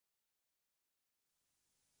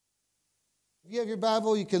If you have your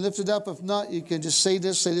Bible, you can lift it up. If not, you can just say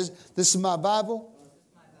this. This is my Bible.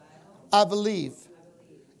 I believe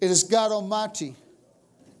it is God Almighty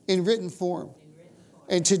in written form.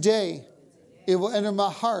 And today, it will enter my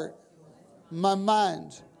heart, my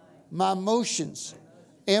mind, my emotions,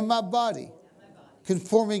 and my body,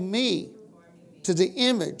 conforming me to the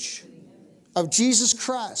image of Jesus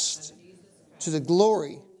Christ, to the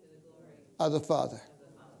glory of the Father.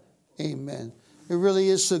 Amen. It really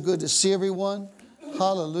is so good to see everyone.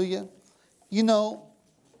 Hallelujah. You know,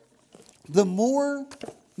 the more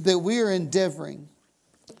that we are endeavoring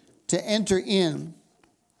to enter in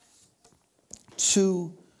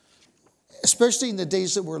to, especially in the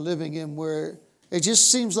days that we're living in, where it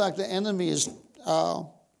just seems like the enemy is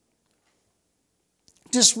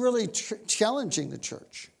just really challenging the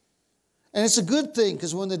church. And it's a good thing,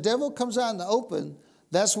 because when the devil comes out in the open,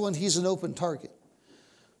 that's when he's an open target.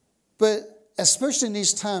 But especially in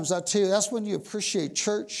these times, I tell you, that's when you appreciate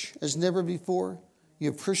church as never before. You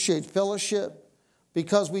appreciate fellowship,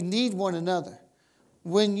 because we need one another.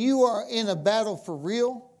 When you are in a battle for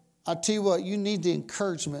real, I tell you what, you need the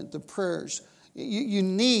encouragement, the prayers. You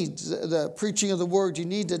need the preaching of the word.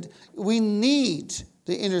 We need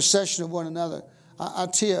the intercession of one another. I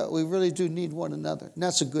tell you, we really do need one another. And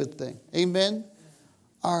that's a good thing. Amen?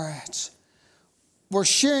 All right. We're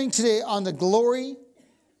sharing today on the glory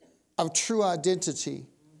of true identity,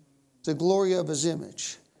 the glory of his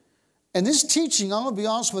image. And this teaching, I'm going to be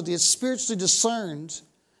honest with you, it's spiritually discerned.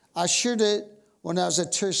 I shared it when I was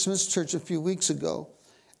at Terry Smith's church a few weeks ago,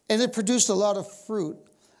 and it produced a lot of fruit.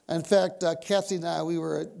 In fact, Kathy and I, we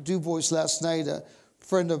were at Du Bois last night. A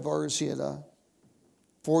friend of ours, he had a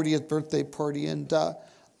 40th birthday party, and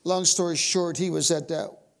long story short, he was at that.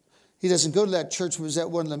 He doesn't go to that church, but was at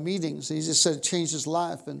one of the meetings. He just said it changed his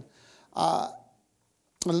life, and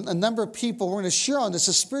a number of people, we're going to share on this,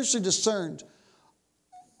 is spiritually discerned.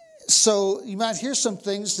 So you might hear some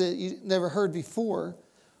things that you never heard before,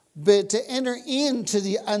 but to enter into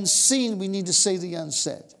the unseen, we need to say the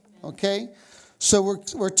unsaid. Okay? So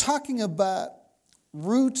we're talking about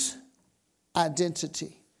root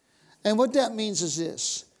identity. And what that means is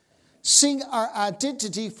this: seeing our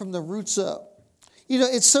identity from the roots up. You know,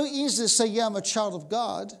 it's so easy to say, yeah, I'm a child of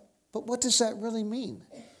God, but what does that really mean?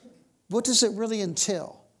 What does it really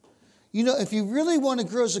entail? You know, if you really want to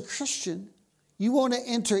grow as a Christian, you want to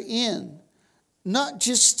enter in, not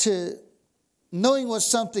just to knowing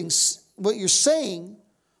what you're saying,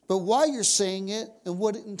 but why you're saying it and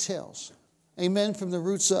what it entails. Amen, from the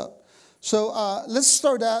roots up. So let's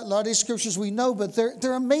start out. A lot of these scriptures we know, but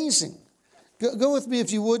they're amazing. Go with me,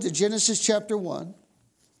 if you would, to Genesis chapter 1,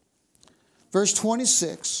 verse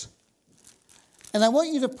 26. And I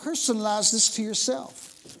want you to personalize this to yourself.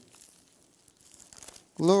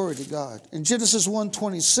 Glory to God. In Genesis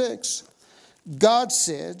 1:26, God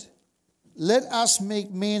said, let us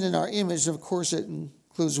make man in our image. Of course, it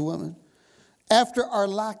includes women. After our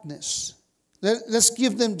likeness. Let's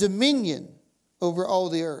give them dominion over all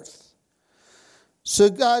the earth. So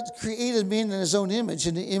God created man in his own image.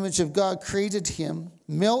 In the image of God created him.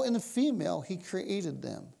 Male and female, he created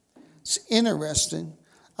them. It's interesting.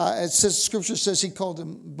 Scripture says he called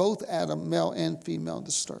them both Adam, male and female,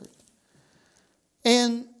 to start.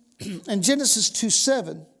 And in Genesis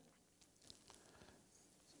 2:7,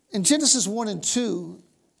 in Genesis 1 and 2,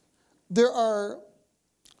 there are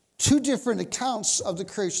two different accounts of the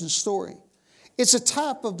creation story. It's a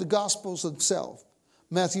type of the Gospels themselves.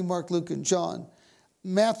 Matthew, Mark, Luke, and John.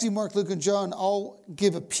 Matthew, Mark, Luke, and John all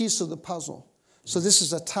give a piece of the puzzle. So this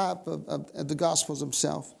is a type of the Gospels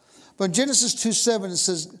themselves. But in Genesis 2:7, it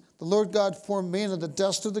says, the Lord God formed man of the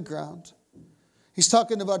dust of the ground. He's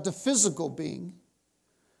talking about the physical being.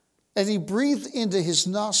 And he breathed into his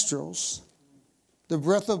nostrils the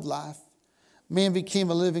breath of life. Man became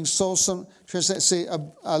a living soul. Some translations say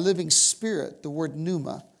a living spirit, the word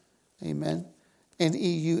pneuma. Amen. And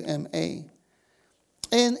E-U-M-A.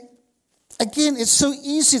 And again, it's so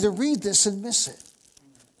easy to read this and miss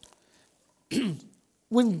it.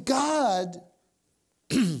 When God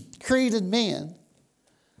created man,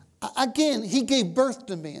 again, he gave birth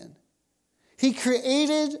to man. He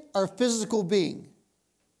created our physical being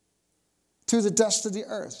through the dust of the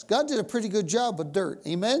earth. God did a pretty good job with dirt.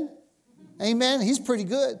 Amen? Amen? He's pretty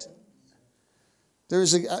good.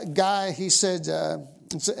 There's a guy, he said,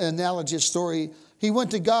 it's an analogy, a story. He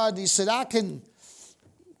went to God and he said, I can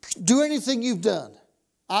do anything you've done.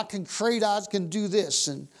 I can create, I can do this.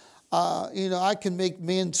 And, I can make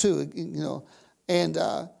man too, And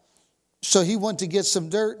so he went to get some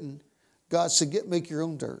dirt, and God said, make your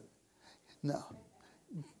own dirt. No.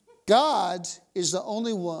 God is the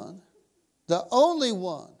only one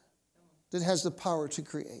that has the power to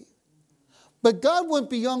create. But God went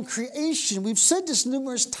beyond creation. We've said this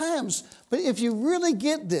numerous times, but if you really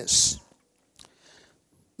get this,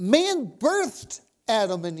 man birthed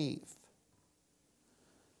Adam and Eve.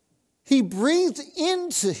 He breathed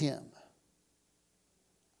into him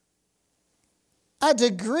a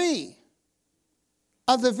degree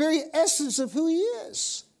of the very essence of who he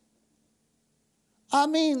is. I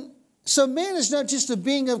mean, so man is not just a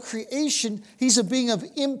being of creation, he's a being of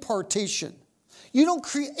impartation. You don't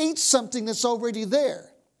create something that's already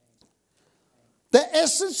there. The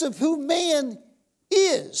essence of who man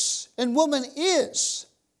is and woman is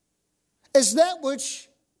that which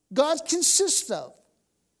God consists of.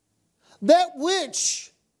 That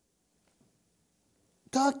which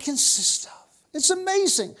God consists of. It's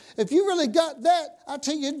amazing. If you really got that, I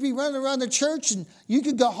tell you, you'd be running around the church and you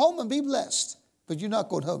could go home and be blessed. But you're not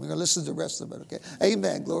going home. You're going to listen to the rest of it, okay?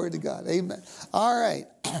 Amen. Glory to God. Amen. All right.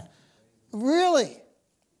 Really?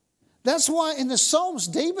 That's why in the Psalms,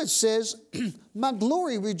 David says, my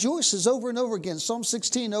glory rejoices over and over again. Psalm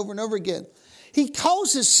 16 over and over again. He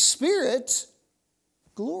calls his spirit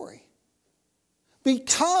glory.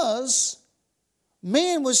 Because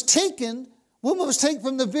woman was taken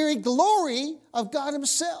from the very glory of God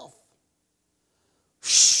himself.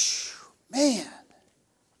 Man.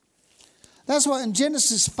 That's why in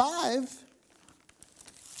Genesis 5,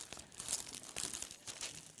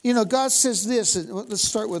 God says this. Let's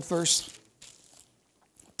start with verse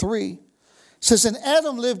 3. It says, and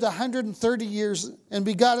Adam lived 130 years and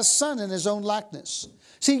begot a son in his own likeness.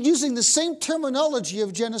 See, using the same terminology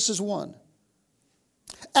of Genesis 1.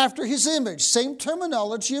 After his image, same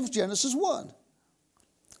terminology of Genesis 1.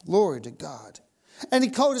 Glory to God. And he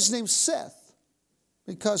called his name Seth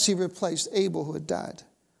because he replaced Abel who had died.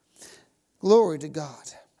 Glory to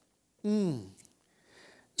God.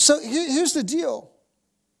 So here's the deal.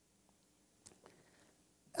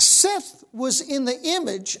 Seth was in the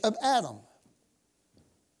image of Adam.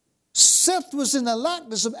 Seth was in the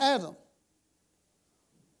likeness of Adam.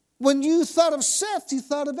 When you thought of Seth, you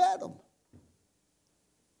thought of Adam.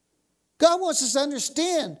 God wants us to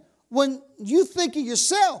understand, when you think of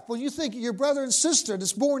yourself, when you think of your brother and sister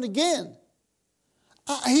that's born again,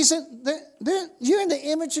 he said, you're in the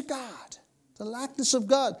image of God, the likeness of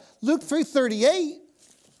God. Luke 3:38,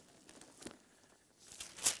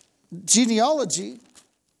 genealogy.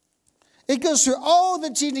 It goes through all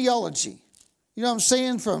the genealogy. You know what I'm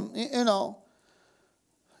saying? From, and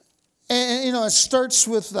it starts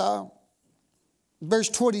with verse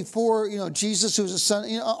 24, Jesus, who was a son,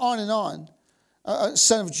 on and on,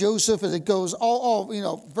 son of Joseph, and it goes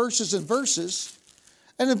all verses and verses.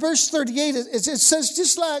 And in verse 38, it says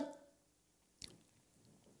just like,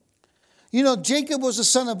 Jacob was the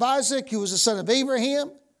son of Isaac, who was the son of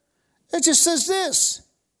Abraham. It just says this.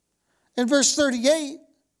 In verse 38,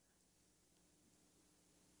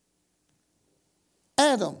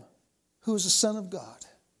 Adam, who is the son of God.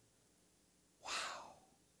 Wow.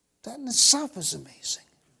 That in itself is amazing.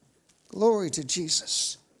 Glory to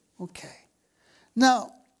Jesus. Okay.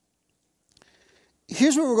 Now,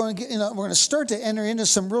 here's where we're going to get, we're going to start to enter into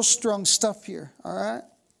some real strong stuff here. All right.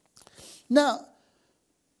 Now,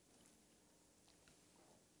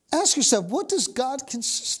 ask yourself, what does God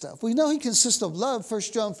consist of? We know he consists of love. 1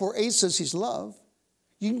 John 4:8 says he's love.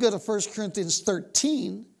 You can go to 1 Corinthians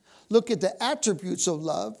 13, look at the attributes of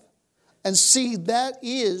love, and see that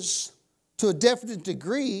is, to a definite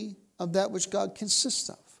degree, of that which God consists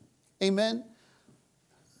of. Amen?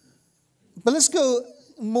 But let's go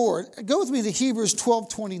more. Go with me to Hebrews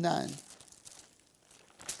 12:29.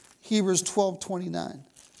 Hebrews 12:29.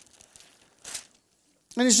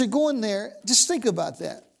 And as you're going there, just think about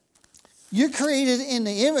that. You're created in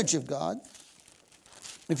the image of God.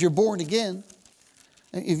 If you're born again,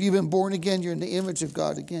 if you've been born again, you're in the image of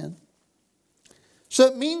God again. So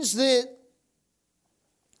it means that,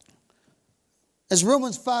 as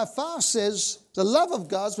Romans 5:5 says, the love of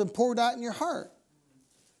God's been poured out in your heart.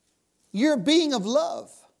 You're a being of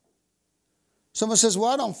love. Someone says, well,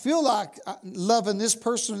 I don't feel like loving this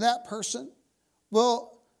person or that person.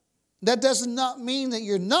 Well, that does not mean that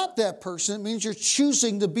you're not that person. It means you're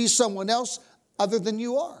choosing to be someone else other than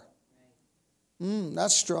you are.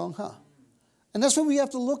 That's strong, huh? And that's what we have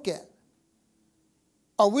to look at.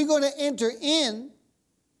 Are we going to enter in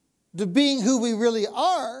to being who we really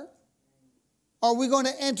are? Are we going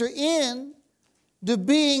to enter in to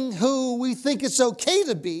being who we think it's okay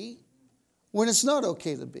to be when it's not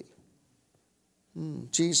okay to be?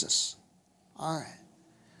 Jesus. All right.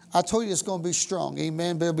 I told you it's going to be strong.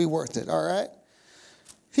 Amen. But it'll be worth it. All right.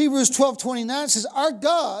 Hebrews 12:29 says, our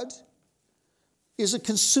God is a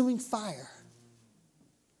consuming fire.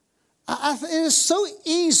 It is so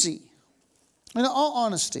easy, in all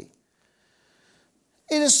honesty,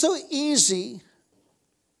 it is so easy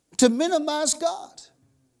to minimize God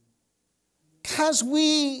because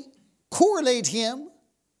we correlate him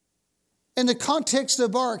in the context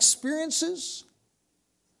of our experiences,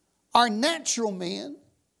 our natural man,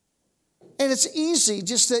 and it's easy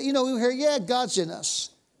just to, we hear, yeah, God's in us.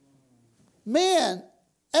 Man,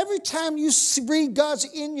 every time you read God's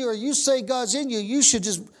in you or you say God's in you, you should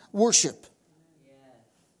just worship.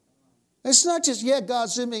 It's not just, yeah,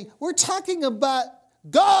 God's in me. We're talking about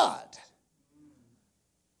God,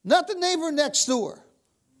 not the neighbor next door.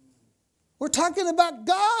 We're talking about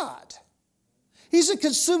God. He's a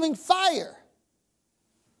consuming fire.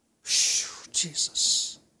 Whew,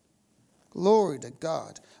 Jesus. Glory to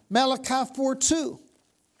God. Malachi 4:2.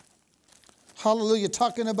 Hallelujah.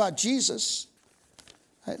 Talking about Jesus.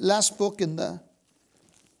 Last book in the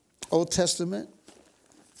Old Testament.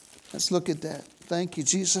 Let's look at that. Thank you,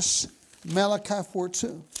 Jesus. Malachi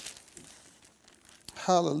 4:2.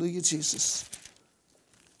 Hallelujah, Jesus.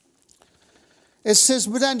 It says,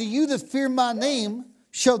 but unto you that fear my name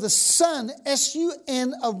shall the Son,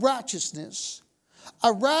 S-U-N, of righteousness,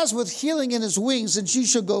 arise with healing in his wings, and you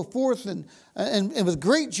shall go forth and with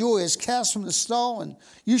great joy is cast from the stall, and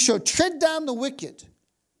you shall tread down the wicked.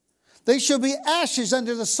 They shall be ashes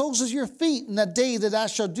under the soles of your feet in the day that I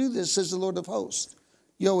shall do this, says the Lord of hosts.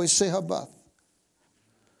 You always say Habath.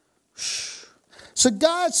 So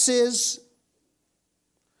God says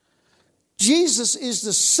Jesus is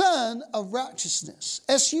the Son of righteousness.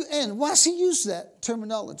 S-U-N. Why does he use that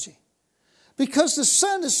terminology? Because the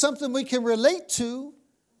Son is something we can relate to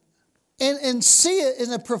and see it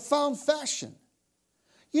in a profound fashion.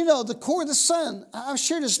 The core of the Son, I've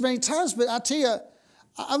shared this many times, but I'll tell you,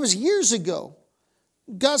 I was years ago,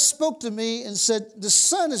 God spoke to me and said, the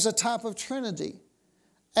Son is a type of Trinity,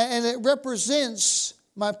 and it represents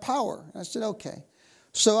my power. I said, okay.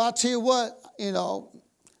 So I'll tell you what,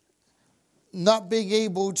 not being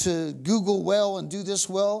able to Google well and do this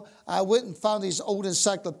well, I went and found these old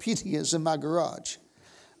encyclopedias in my garage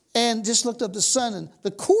and just looked up the sun. And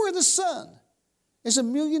the core of the sun is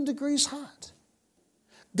 1,000,000 degrees hot.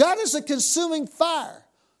 God is a consuming fire.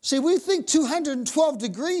 See, we think 212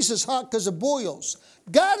 degrees is hot because it boils.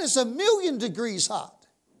 God is 1,000,000 degrees hot.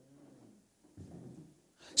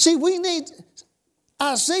 See, we need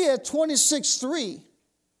Isaiah 26:3.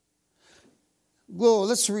 Whoa,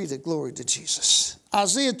 let's read it. Glory to Jesus.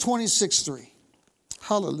 Isaiah 26:3.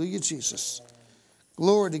 Hallelujah, Jesus.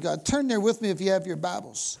 Glory to God. Turn there with me if you have your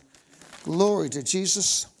Bibles. Glory to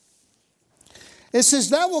Jesus. It says,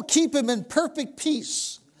 thou will keep him in perfect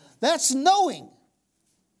peace. That's knowing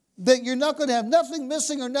that you're not going to have nothing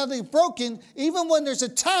missing or nothing broken, even when there's a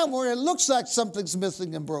time where it looks like something's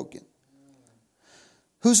missing and broken.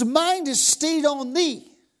 Whose mind is stayed on thee.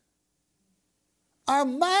 Our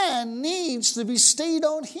mind needs to be stayed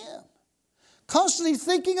on him. Constantly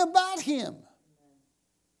thinking about him.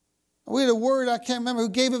 We had a word, I can't remember who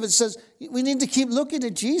gave it, it says we need to keep looking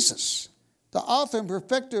at Jesus, the author and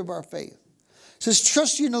perfecter of our faith. It says,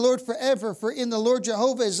 trust you in the Lord forever, for in the Lord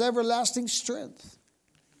Jehovah is everlasting strength.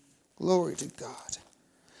 Glory to God.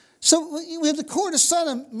 So we have the core of the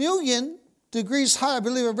sun, 1,000,000 degrees high. I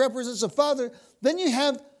believe it represents the Father. Then you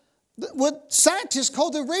have what scientists call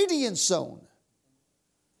the radiance zone.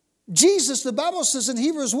 Jesus, the Bible says in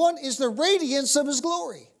Hebrews 1, is the radiance of his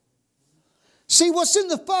glory. See, what's in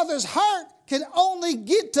the Father's heart can only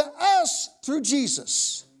get to us through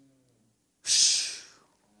Jesus.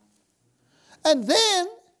 And then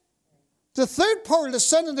the third part of the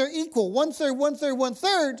sun, and they're equal, 1/3, 1/3,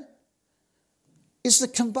 1/3, is the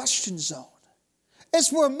combustion zone.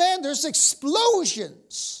 It's where, man, there's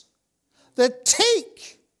explosions that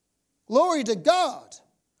take, glory to God,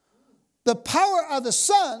 the power of the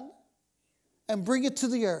sun and bring it to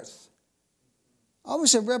the earth.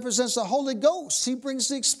 Obviously, it represents the Holy Ghost. He brings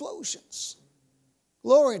the explosions.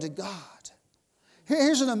 Glory to God.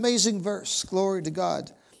 Here's an amazing verse. Glory to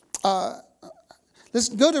God. Let's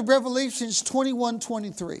go to Revelations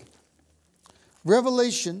 21:23.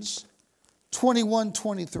 Revelations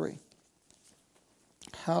 21:23.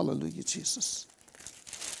 Hallelujah, Jesus.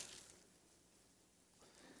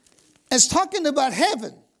 It's talking about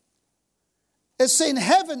heaven. It's saying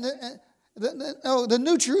heaven, the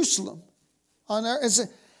New Jerusalem on earth,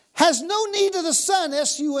 has no need of the sun,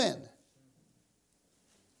 S-U-N.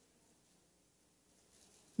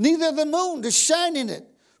 Neither the moon to shine in it.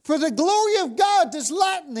 For the glory of God does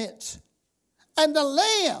lighten it. And the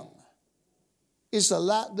Lamb is the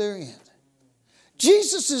light therein.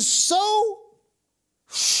 Jesus is so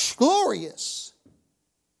glorious.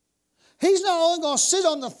 He's not only going to sit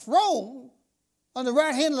on the throne on the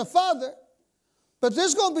right hand of the Father, but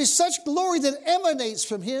there's going to be such glory that emanates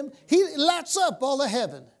from him. He lights up all of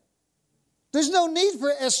heaven. There's no need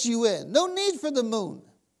for sun, no need for the moon.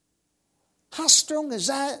 How strong is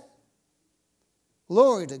that?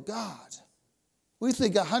 Glory to God. We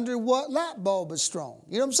think 100-watt light bulb is strong.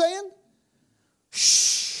 You know what I'm saying?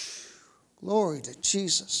 Shh. Glory to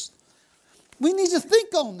Jesus. We need to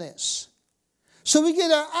think on this. So we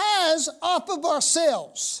get our eyes off of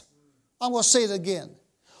ourselves. I'm going to say it again.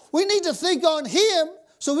 We need to think on him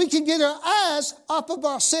so we can get our eyes off of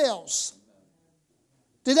ourselves.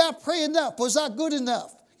 Did I pray enough? Was I good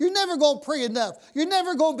enough? You're never going to pray enough. You're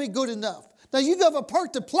never going to be good enough. Now, you have a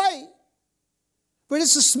part to play, but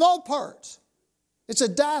it's a small part. It's a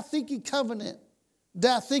diatheke covenant.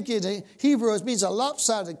 Diatheke in Hebrew means a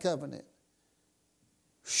lopsided covenant.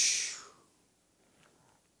 Whew.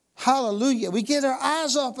 Hallelujah. We get our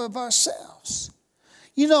eyes off of ourselves.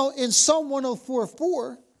 You know, in Psalm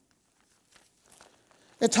 104:4,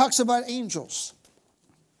 it talks about angels.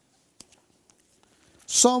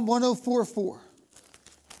 Psalm 104:4.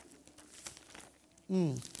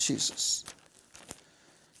 Jesus.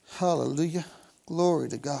 Hallelujah. Glory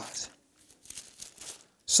to God.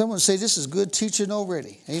 Someone say, this is good teaching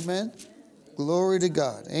already. Amen. Glory to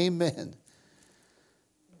God. Amen.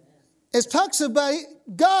 It talks about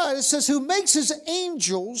God, it says, who makes his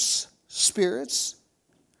angels, spirits,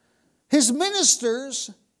 his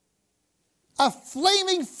ministers, a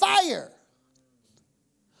flaming fire.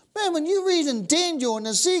 Man, when you read in Daniel and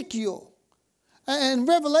Ezekiel and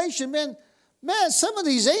Revelation, man, some of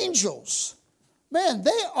these angels, man,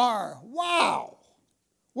 they are, wow.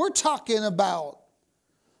 We're talking about,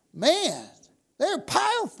 man, they're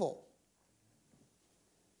powerful.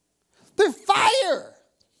 They're fire.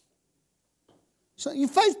 So you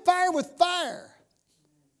fight fire with fire.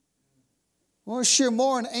 We'll share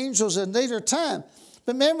more on angels at a later time.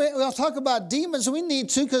 But remember, we'll talk about demons, and we need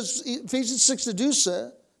to because Ephesians 6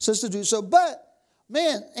 says to do so. But,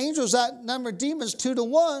 man, angels outnumber demons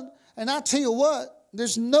 2-1. And I tell you what,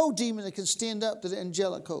 there's no demon that can stand up to the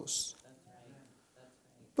angelic hosts.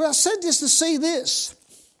 But I said this to say this.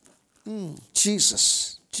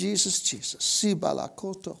 Jesus.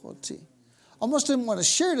 Almost didn't want to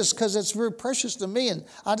share this because it's very precious to me. And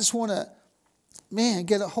I just want to,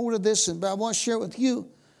 get a hold of this. But I want to share it with you.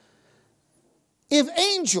 If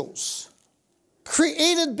angels,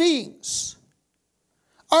 created beings,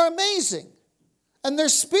 are amazing, and their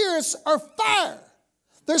spirits are fire,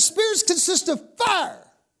 their spirits consist of fire,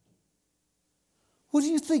 what do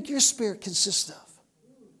you think your spirit consists of?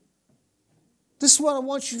 This is what I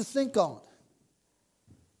want you to think on.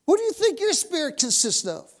 What do you think your spirit consists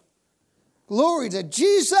of? Glory to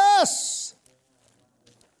Jesus.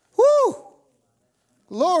 Woo!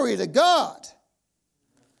 Glory to God.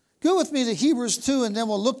 Go with me to Hebrews 2 and then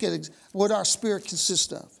we'll look at what our spirit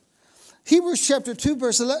consists of. Hebrews chapter 2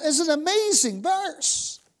 verse 11 is an amazing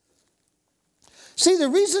verse. See, the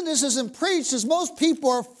reason this isn't preached is most people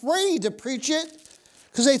are afraid to preach it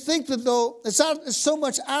because they think that though it's so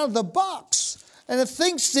much out of the box. And it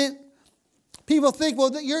thinks that people think, well,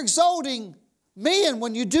 that you're exalting man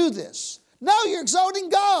when you do this. No, you're exalting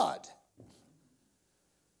God.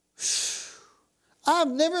 I've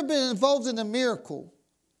never been involved in a miracle,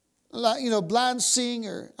 like, blind seeing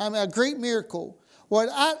or a great miracle. What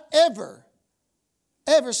I ever,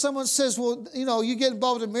 someone says, well, you get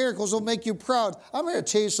involved in miracles, will make you proud. I'm here to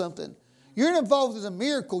tell you something. You're involved in a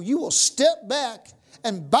miracle, you will step back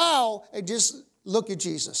and bow and just look at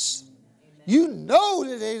Jesus. You know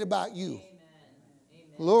that it ain't about you.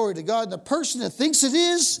 Amen. Glory to God. And the person that thinks it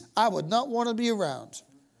is, I would not want to be around.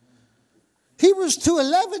 Hebrews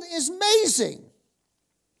 2:11 is amazing.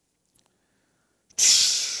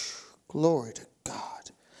 Glory to God.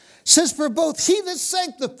 It says, for both he that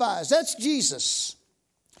sanctifies, that's Jesus,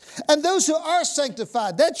 and those who are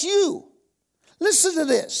sanctified, that's you. Listen to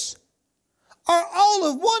this. Are all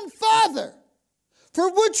of one Father,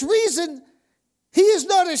 for which reason he is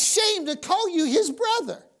not ashamed to call you his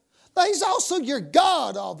brother. Now, he's also your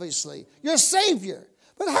God, obviously, your Savior.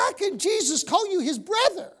 But how can Jesus call you his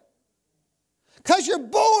brother? Because you're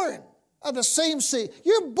born of the same seed.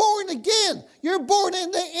 You're born again. You're born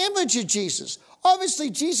in the image of Jesus. Obviously,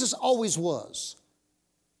 Jesus always was.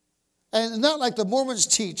 And not like the Mormons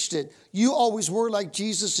teach that you always were like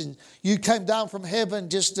Jesus and you came down from heaven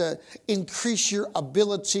just to increase your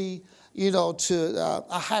ability, to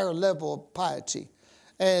a higher level of piety.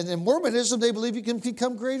 And in Mormonism, they believe you can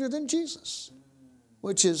become greater than Jesus,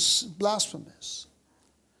 which is blasphemous.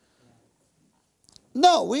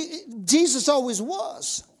 No, Jesus always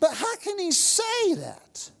was. But how can he say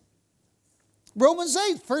that? Romans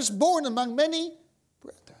 8, firstborn among many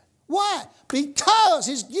brethren. Why? Because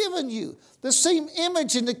he's given you the same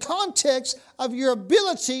image in the context of your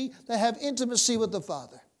ability to have intimacy with the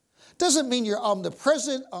Father. Doesn't mean you're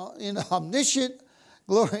omnipresent, omniscient,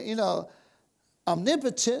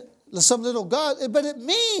 omnipotent, some little God, but it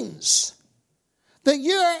means that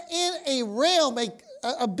you're in a realm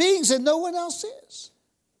of beings that no one else is.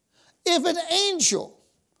 If an angel,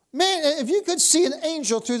 man, if you could see an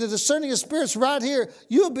angel through the discerning of spirits right here,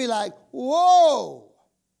 you would be like, whoa.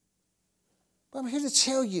 But I'm here to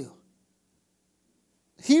tell you,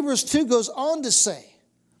 Hebrews 2 goes on to say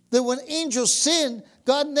that when angels sinned,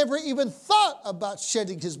 God never even thought about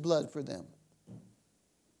shedding his blood for them.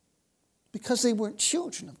 Because they weren't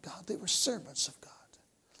children of God. They were servants of God.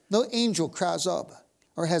 No angel cries Abba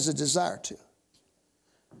or has a desire to.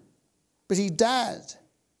 But he died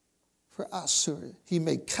for us who he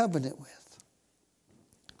made covenant with.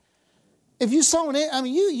 If you saw an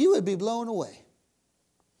you would be blown away.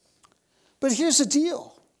 But here's the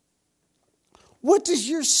deal. What does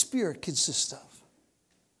your spirit consist of?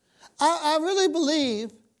 I really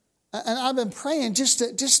believe, and I've been praying just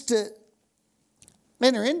to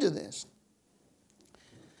enter into this.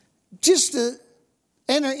 Just to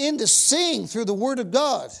enter into seeing through the Word of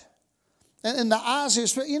God and the eyes of your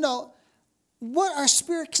spirit. What our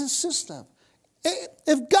spirit consists of.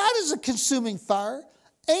 If God is a consuming fire,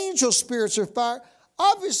 angel spirits are fire.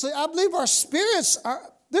 Obviously, I believe our spirits are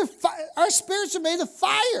made of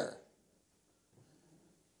fire.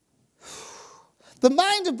 The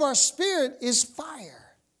mind of our spirit is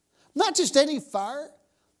fire. Not just any fire,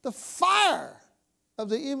 the fire of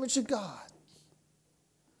the image of God.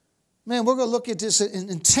 Man, we're going to look at this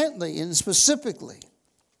intently and specifically.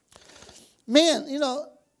 Man,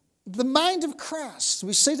 the mind of Christ,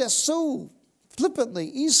 we say that so flippantly,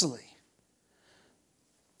 easily.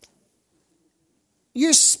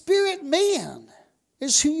 Your spirit man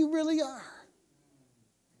is who you really are.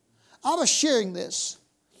 I was sharing this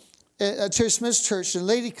at Terry Smith's church. A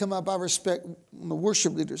lady come up, I respect the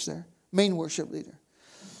worship leaders there, main worship leader.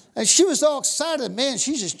 And she was all excited. Man,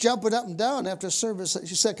 she's just jumping up and down after service.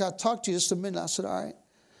 She said, "Can I talk to you just a minute?" I said, "All right."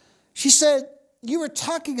 She said, "You were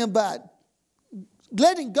talking about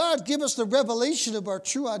letting God give us the revelation of our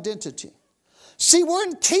true identity. See, we're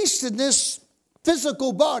encased in this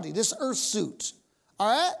physical body, this earth suit. All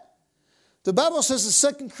right? The Bible says in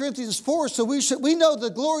 2 Corinthians 4, so we know the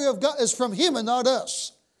glory of God is from him and not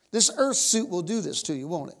us. This earth suit will do this to you,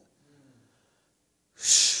 won't it?"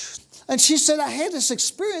 And she said, "I had this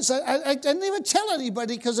experience. I didn't even tell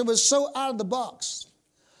anybody because it was so out of the box."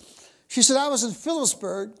 She said, "I was in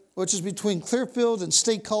Phillipsburg, which is between Clearfield and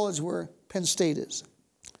State College where Penn State is.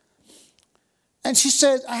 And she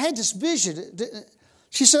said, I had this vision.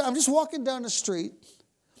 She said, I'm just walking down the street.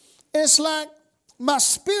 And it's like my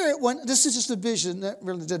spirit went, this is just a vision, that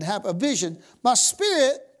really didn't happen, a vision. My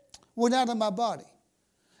spirit went out of my body.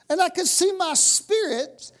 And I could see my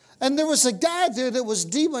spirit, and there was a guy there that was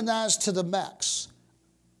demonized to the max.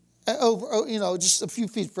 Over, just a few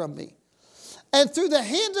feet from me. And through the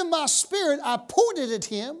hand of my spirit, I pointed at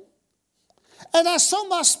him, and I saw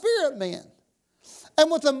my spirit man.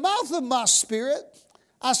 And with the mouth of my spirit,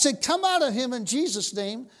 I said, come out of him in Jesus'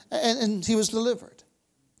 name, and he was delivered.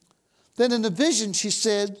 Then in the vision, she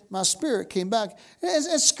said, my spirit came back. And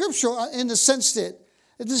it's scriptural in the sense that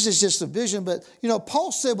this is just a vision, but,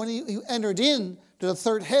 Paul said when he entered into the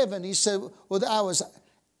third heaven, he said, whether I was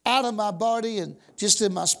out of my body and just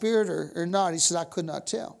in my spirit or not, he said, I could not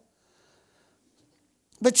tell.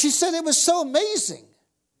 But she said it was so amazing.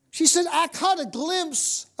 She said, I caught a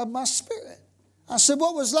glimpse of my spirit. I said,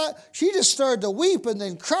 what was that? She just started to weep and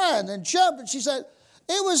then cry and then jump. And she said,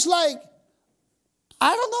 it was like,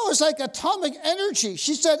 I don't know, it was like atomic energy.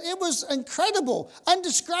 She said, it was incredible,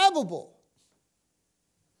 indescribable.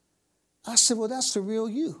 I said, well, that's the real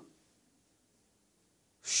you.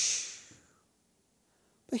 Shh.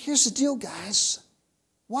 But here's the deal, guys.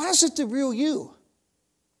 Why is it the real you?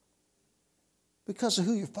 Because of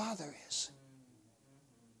who your father is.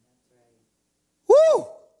 Woo!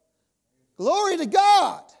 Glory to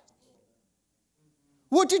God.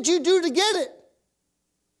 What did you do to get it?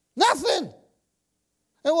 Nothing.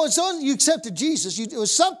 And was on you accepted Jesus. It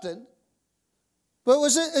was something. But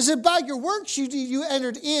is it by your works you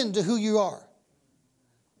entered into who you are?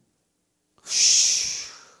 Shh.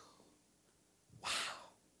 Wow.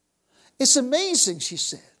 It's amazing, she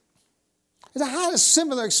said. And I had a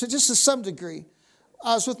similar experience, just to some degree.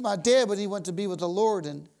 I was with my dad when he went to be with the Lord,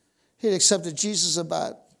 and he had accepted Jesus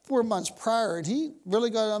about 4 months prior, and he really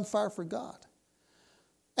got on fire for God.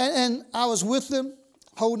 And I was with him,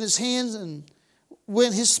 holding his hands, and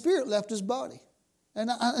when his spirit left his body.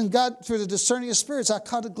 And God, through the discerning of spirits, I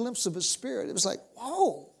caught a glimpse of his spirit. It was like,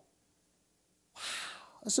 whoa, wow,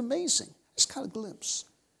 that's amazing. I just caught a glimpse.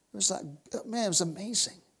 It was like, man, it was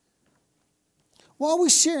amazing. Why are we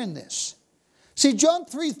sharing this? See, John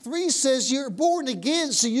 3:3 says you're born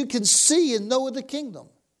again so you can see and know the kingdom.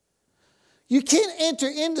 You can't enter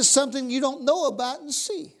into something you don't know about and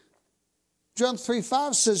see. John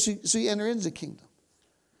 3:5 says so you enter into the kingdom.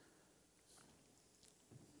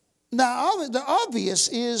 Now, the obvious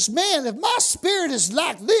is, man, if my spirit is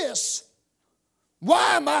like this,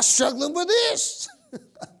 why am I struggling with this?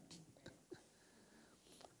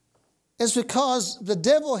 It's because the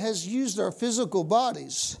devil has used our physical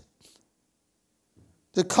bodies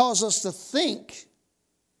to cause us to think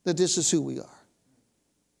that this is who we are.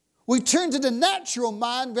 We turn to the natural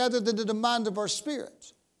mind rather than to the mind of our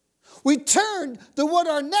spirit. We turn to what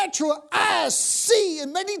our natural eyes see,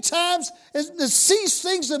 and many times it sees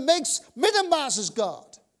things that minimizes God.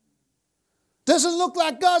 Doesn't look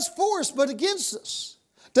like God's for us, but against us.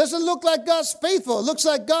 Doesn't look like God's faithful. It looks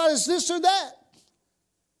like God is this or that.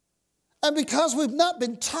 And because we've not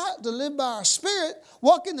been taught to live by our spirit,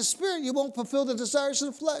 walk in the spirit, you won't fulfill the desires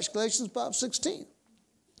of the flesh. Galatians 5:16.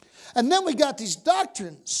 And then we got these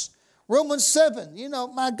doctrines. Romans 7,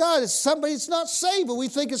 my God, it's somebody that's not saved, but we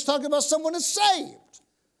think it's talking about someone that's saved.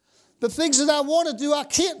 The things that I want to do, I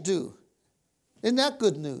can't do. Isn't that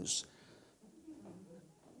good news?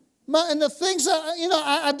 And the things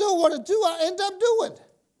I don't want to do, I end up doing.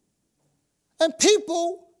 And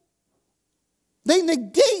people, they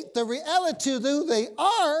negate the reality of who they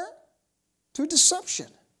are through deception.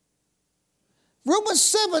 Romans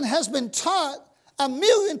 7 has been taught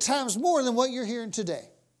 1,000,000 times more than what you're hearing today.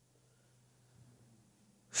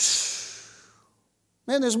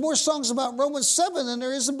 Man, there's more songs about Romans 7 than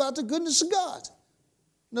there is about the goodness of God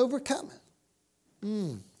and overcoming.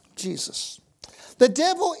 Jesus. The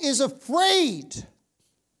devil is afraid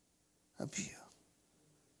of you,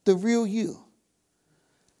 the real you.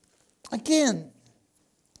 Again,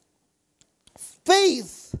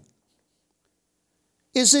 faith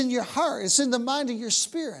is in your heart. It's in the mind of your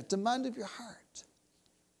spirit, the mind of your heart.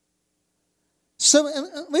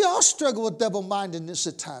 So we all struggle with double-mindedness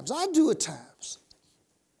at times. I do at times.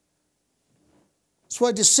 That's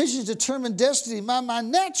why decisions determine destiny. My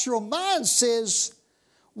natural mind says,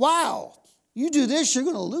 wow, you do this, you're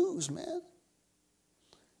going to lose, man.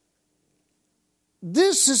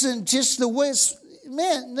 This isn't just the way it's,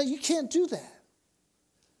 man, no, you can't do that.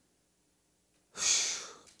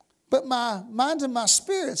 But my mind and my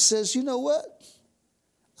spirit says, you know what?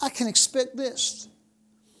 I can expect this.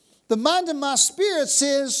 The mind of my spirit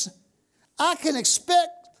says, I can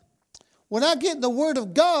expect when I get in the Word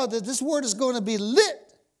of God that this Word is going to be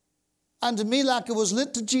lit unto me like it was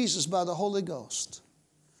lit to Jesus by the Holy Ghost.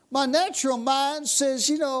 My natural mind says,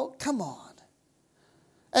 come on.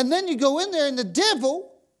 And then you go in there and the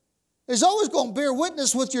devil is always going to bear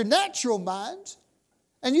witness with your natural mind.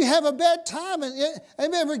 And you have a bad time. And you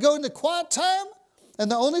ever go into quiet time and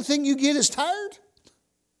the only thing you get is tired?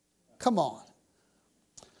 Come on.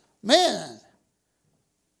 Man,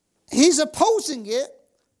 he's opposing it.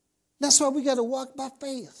 That's why we got to walk by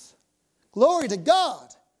faith. Glory to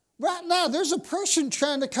God. Right now, there's oppression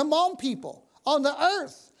trying to come on people on the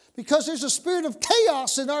earth because there's a spirit of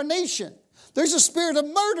chaos in our nation. There's a spirit of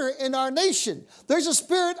murder in our nation. There's a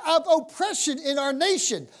spirit of oppression in our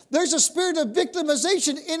nation. There's a spirit of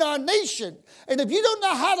victimization in our nation. And if you don't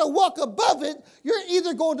know how to walk above it, you're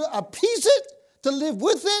either going to appease it, to live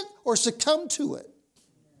with it, or succumb to it.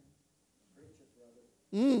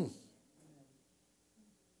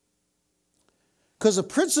 Because the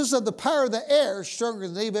princes of the power of the air are stronger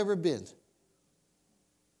than they've ever been.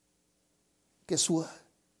 Guess what?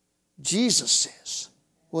 Jesus says,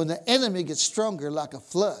 when the enemy gets stronger like a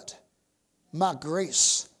flood, my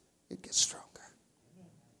grace, it gets stronger.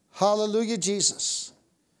 Hallelujah, Jesus.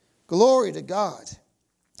 Glory to God.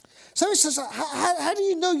 Somebody says, how do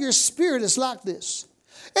you know your spirit is like this?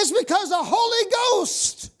 It's because the Holy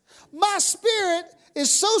Ghost, my spirit, is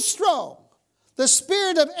so strong. The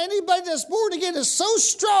spirit of anybody that's born again is so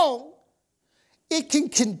strong, it can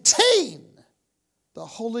contain the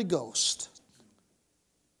Holy Ghost.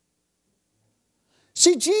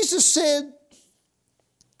 See, Jesus said,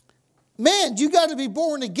 man, you got to be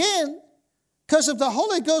born again, because if the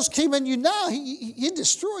Holy Ghost came in you now, he'd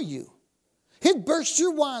destroy you. He'd burst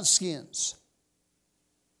your wineskins.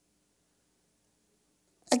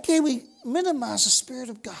 Again, we minimize the Spirit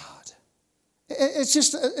of God. It's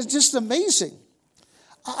just amazing.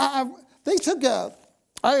 They took I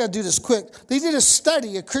got to do this quick. They did a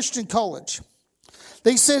study at Christian college.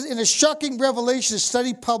 They said in a shocking revelation, a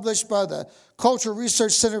study published by the Cultural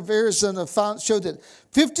Research Center of Arizona showed that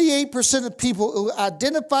 58% of people who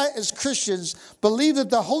identify as Christians believe that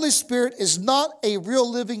the Holy Spirit is not a real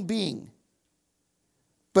living being,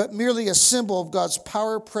 but merely a symbol of God's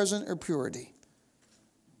power, presence, or purity.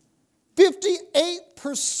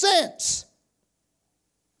 58%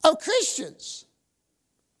 of Christians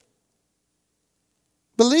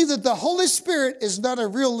believe that the Holy Spirit is not a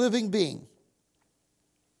real living being.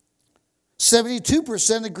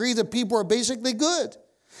 72% agree that people are basically good.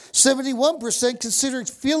 71% consider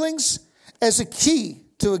feelings as a key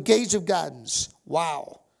to a gauge of guidance.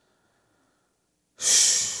 Wow.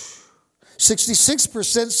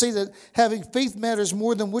 66% say that having faith matters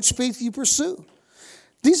more than which faith you pursue.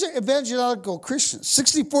 These are evangelical Christians.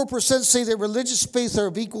 64% say that religious faiths are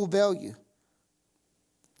of equal value.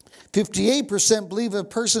 58% believe if a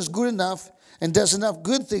person is good enough and does enough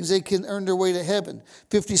good things, they can earn their way to heaven.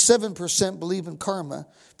 57% believe in karma.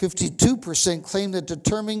 52% claim that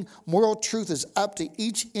determining moral truth is up to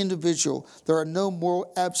each individual. There are no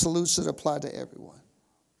moral absolutes that apply to everyone.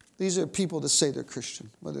 These are people that say they're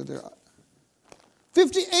Christian, whether they're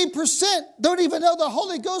 58% don't even know the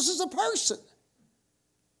Holy Ghost is a person.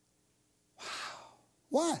 Wow.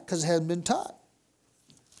 Why? Because it hadn't been taught.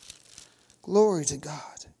 Glory to God.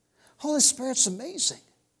 Holy Spirit's amazing.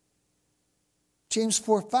 James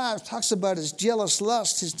 4:5 talks about his jealous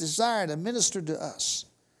lust, his desire to minister to us.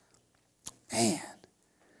 Man.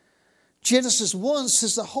 Genesis 1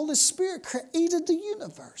 says the Holy Spirit created the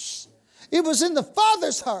universe. It was in the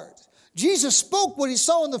Father's heart. Jesus spoke what he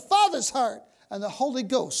saw in the Father's heart, and the Holy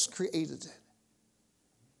Ghost created it.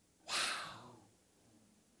 Wow.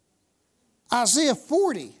 Isaiah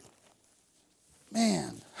 40.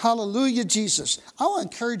 Man, hallelujah, Jesus. I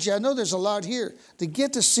want to encourage you. I know there's a lot here to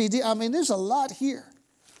get to see. There's a lot here.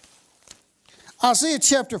 Isaiah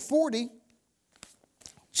chapter 40.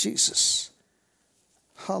 Jesus.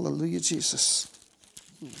 Hallelujah, Jesus.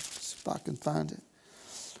 If I can find it.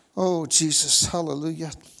 Oh, Jesus.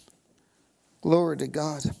 Hallelujah. Glory to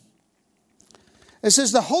God. It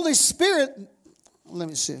says the Holy Spirit. Let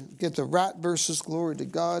me see. Get the right verses. Glory to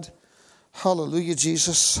God. Hallelujah,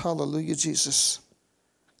 Jesus. Hallelujah, Jesus.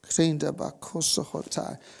 Who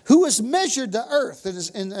has measured the earth? It is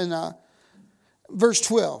in verse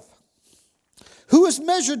 12. Who has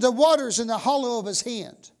measured the waters in the hollow of his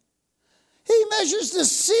hand? He measures the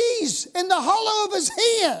seas in the hollow of his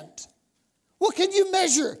hand. What can you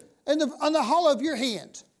measure on the hollow of your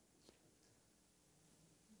hand?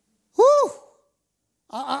 Whew.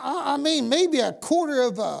 Maybe a quarter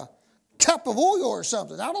of a cup of oil or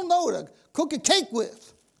something. I don't know, to cook a cake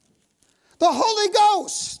with. The Holy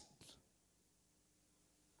Ghost.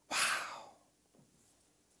 Wow.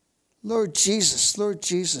 Lord Jesus, Lord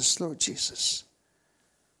Jesus, Lord Jesus.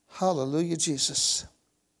 Hallelujah, Jesus.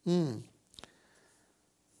 And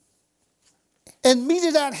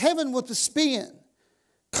meted out heaven with the span,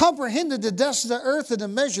 comprehended the dust of the earth in a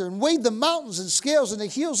measure, and weighed the mountains in scales and the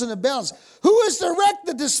hills in a balance. Who has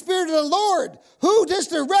directed the Spirit of the Lord? Who has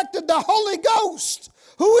directed the Holy Ghost?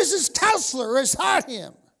 Who is his counselor or has taught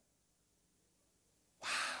him? Wow.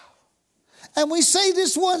 And we say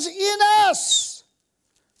this one's in us.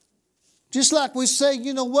 Just like we say,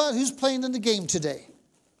 you know what? Who's playing in the game today?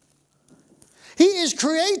 He is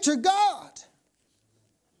Creator God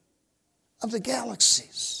of the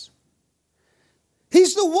galaxies.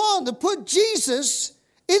 He's the one that put Jesus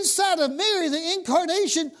inside of Mary, the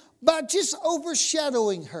incarnation, by just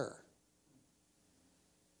overshadowing her.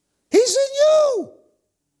 He's in you.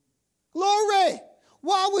 Glory.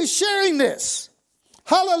 Why are we sharing this?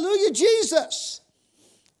 Hallelujah, Jesus.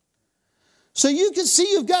 So you can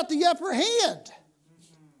see you've got the upper hand.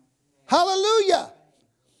 Hallelujah.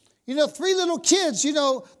 3 little kids,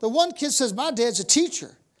 the one kid says, my dad's a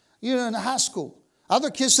teacher, in the high school. Other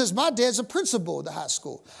kid says, my dad's a principal at the high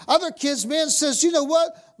school. Other kid's man says, you know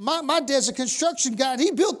what? My dad's a construction guy and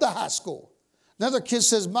he built the high school. Another kid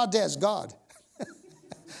says, my dad's God.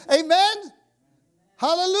 Amen?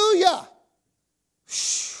 Hallelujah.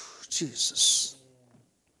 Jesus.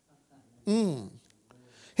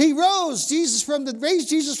 He raised Jesus from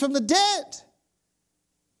the dead.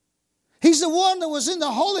 He's the one that was in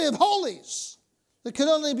the Holy of Holies that could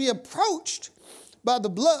only be approached by the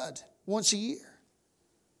blood once a year.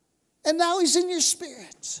 And now he's in your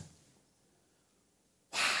spirit.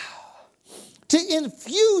 Wow. To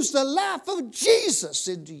infuse the life of Jesus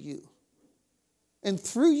into you and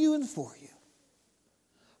through you and for you.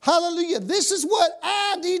 Hallelujah. This is what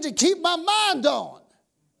I need to keep my mind on.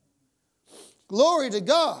 Glory to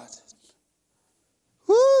God.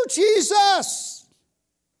 Woo, Jesus.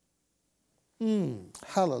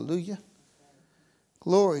 Hallelujah.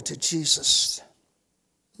 Glory to Jesus.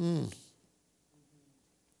 He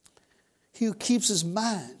who keeps his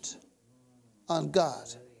mind on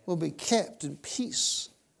God will be kept in peace,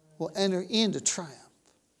 will enter into triumph.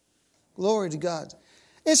 Glory to God.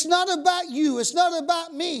 It's not about you. It's not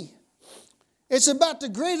about me. It's about the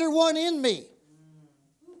greater one in me.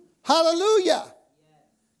 Hallelujah.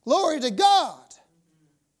 Glory to God.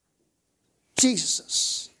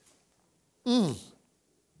 Jesus.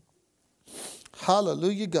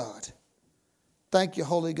 Hallelujah, God. Thank you,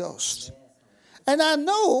 Holy Ghost. And I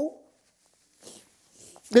know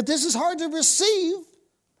that this is hard to receive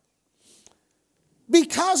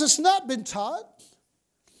because it's not been taught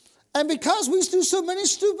and because we do so many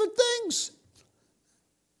stupid things.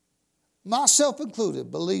 Myself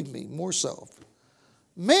included, believe me, more so.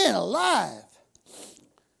 Man alive.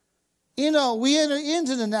 You know, we enter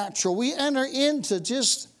into the natural. We enter into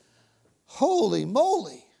just holy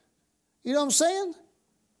moly. You know what I'm saying?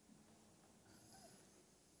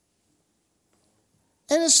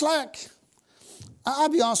 And it's like, I'll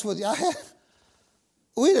be honest with you.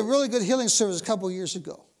 We had a really good healing service a couple of years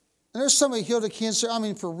ago. And there's somebody healed of cancer. I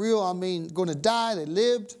mean, for real. I mean, going to die. They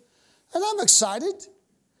lived. And I'm excited.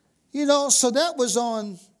 You know, so that was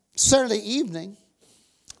on Saturday evening.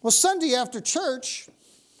 Well, Sunday after church,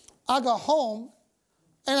 I got home.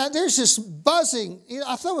 And there's this buzzing. You know,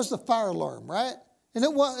 I thought it was the fire alarm, right? And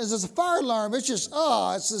it was a fire alarm. It's just,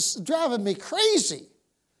 it's just driving me crazy.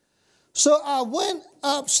 So I went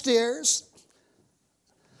upstairs.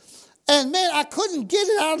 And man, I couldn't get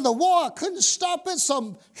it out of the wall. I couldn't stop it. So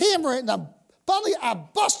I'm hammering it. And finally, I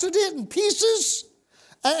busted it in pieces.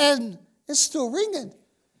 And it's still ringing.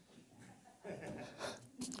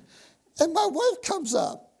 And my wife comes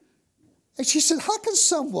up. And she said, how can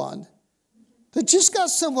someone that just got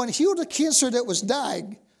someone healed of cancer that was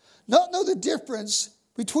dying not know the difference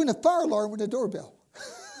between a fire alarm and a doorbell?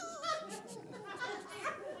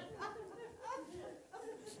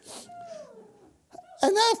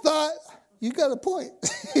 And I thought, you got a point.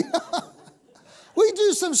 We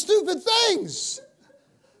do some stupid things.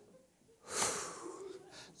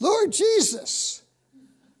 Lord Jesus.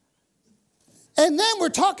 And then we're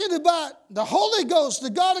talking about the Holy Ghost, the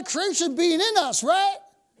God of creation being in us, right?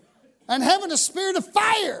 And having a spirit of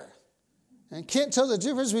fire. And can't tell the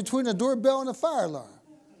difference between a doorbell and a fire alarm.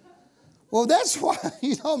 Well, that's why,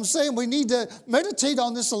 you know what I'm saying, we need to meditate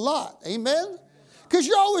on this a lot. Amen? Because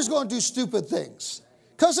you're always going to do stupid things.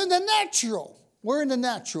 Because in the natural, we're in the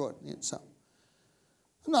natural. So,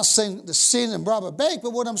 I'm not saying to sin and rob a bank,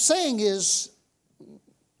 but what I'm saying is,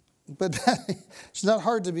 it's not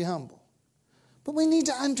hard to be humble. But we need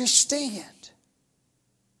to understand.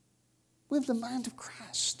 We have the mind of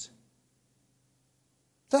Christ.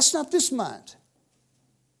 That's not this mind.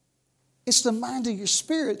 It's the mind of your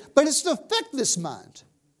spirit, but it's to affect this mind.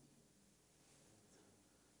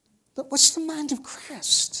 But what's the mind of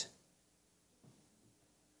Christ?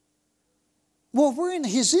 Well, we're in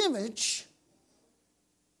his image.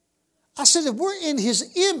 I said, if we're in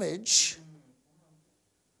his image,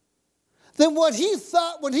 then what he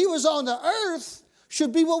thought when he was on the earth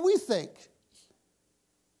should be what we think.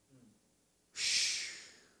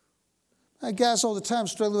 I guys all the time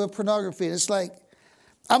struggle with pornography. And it's like,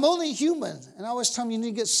 I'm only human. And I always tell them you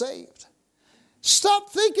need to get saved. Stop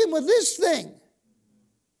thinking with this thing.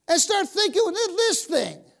 And start thinking with this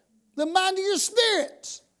thing. The mind of your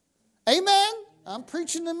spirit. Amen? I'm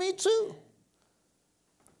preaching to me too.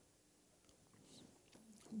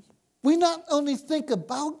 We not only think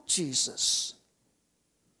about Jesus,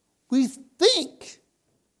 we think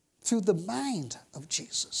through the mind of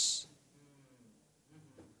Jesus.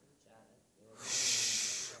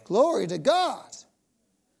 Glory to God.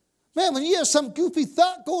 Man, when you have some goofy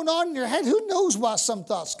thought going on in your head, who knows why some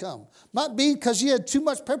thoughts come? Might be because you had too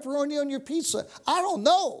much pepperoni on your pizza. I don't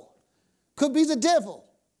know. Could be the devil.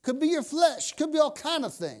 Could be your flesh. Could be all kind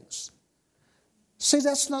of things. See,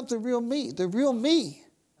 that's not the real me. The real me.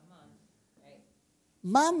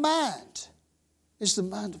 My mind is the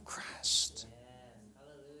mind of Christ.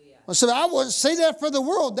 I said, I wouldn't say that for the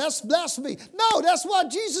world. That's blasphemy. No, that's why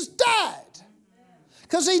Jesus died.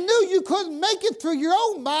 Because he knew you couldn't make it through your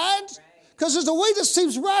own mind. Because there's a way that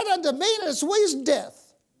seems right unto me, and its way is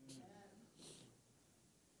death.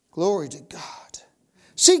 Glory to God.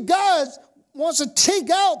 See, God wants to take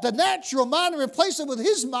out the natural mind and replace it with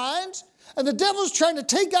his mind. And the devil's trying to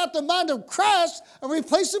take out the mind of Christ and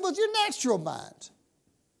replace it with your natural mind.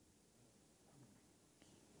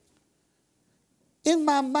 In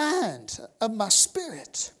my mind, of my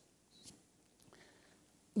spirit,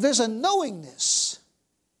 there's a knowingness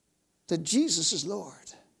that Jesus is Lord.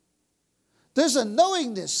 There's a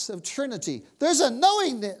knowingness of Trinity. There's a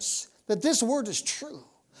knowingness that this word is true.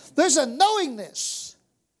 There's a knowingness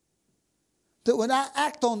that when I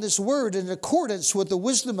act on this word in accordance with the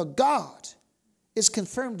wisdom of God, it's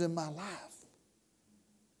confirmed in my life.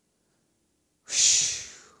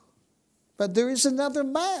 But there is another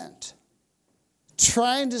mind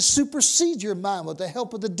trying to supersede your mind with the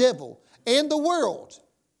help of the devil and the world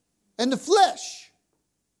and the flesh.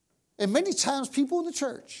 And many times people in the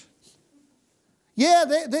church. Yeah,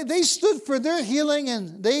 they stood for their healing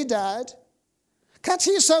and they died. Can I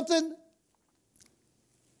tell you something?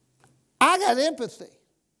 I got empathy.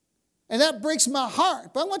 And that breaks my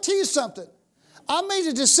heart. But I'm going to tell you something. I made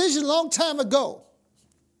a decision a long time ago.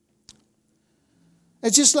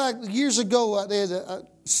 It's just like years ago, they had a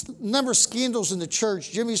number of scandals in the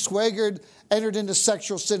church. Jimmy Swaggart entered into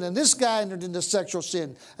sexual sin, and this guy entered into sexual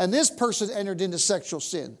sin, and this person entered into sexual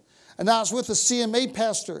sin. And I was with a CMA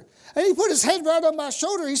pastor, and he put his head right on my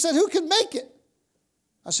shoulder. He said, "Who can make it?"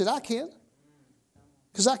 I said, "I can.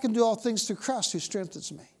 Because I can do all things through Christ who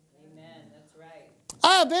strengthens me." Amen. That's right.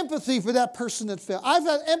 I have empathy for that person that fell. I've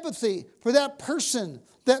got empathy for that person,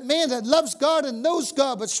 that man that loves God and knows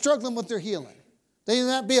God but struggling with their healing. They may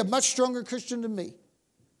not be a much stronger Christian than me.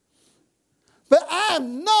 But I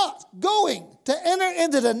am not going to enter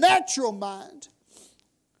into the natural mind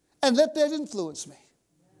and let that influence me.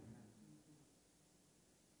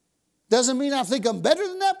 Doesn't mean I think I'm better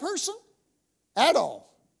than that person at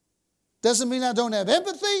all. Doesn't mean I don't have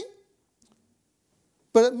empathy.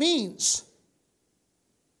 But it means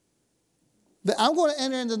that I'm going to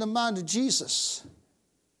enter into the mind of Jesus,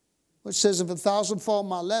 which says if 1,000 fall on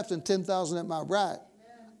my left and 10,000 at my right,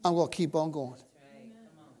 I'm going to keep on going.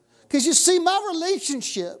 Because you see, my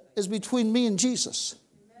relationship is between me and Jesus.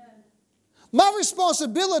 My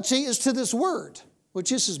responsibility is to this word,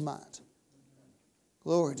 which is his mind.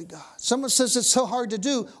 Glory to God. Someone says it's so hard to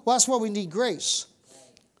do. Well, that's why we need grace.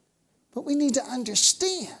 But we need to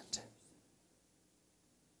understand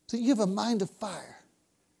that you have a mind of fire.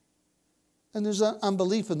 And there's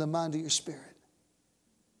unbelief in the mind of your spirit.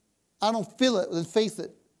 I don't feel it and faith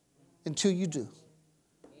it until you do.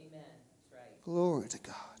 Amen. That's right. Glory to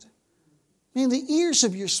God. I mean, the ears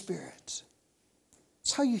of your spirit.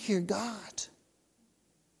 It's how you hear God.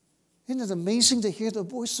 Isn't it amazing to hear the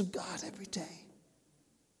voice of God every day?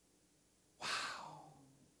 Wow.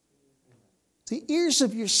 The ears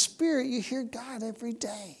of your spirit, you hear God every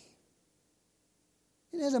day.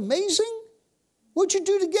 Isn't it amazing? What'd you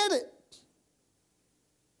do to get it?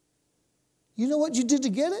 You know what you did to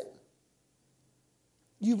get it?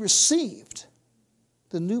 You received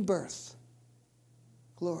the new birth.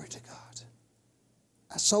 Glory to God.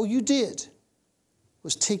 That's all you did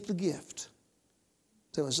was take the gift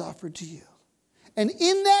that was offered to you. And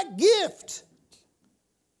in that gift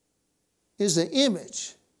is the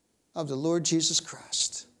image of the Lord Jesus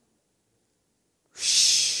Christ.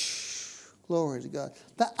 Glory to God.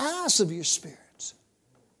 The eyes of your spirit.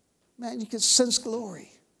 Man, you can sense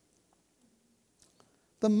glory.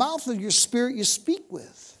 The mouth of your spirit you speak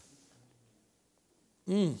with.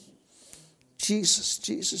 Jesus,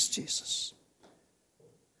 Jesus, Jesus.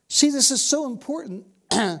 See, this is so important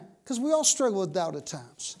because we all struggle with doubt at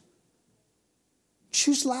times.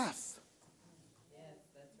 Choose life. Yes,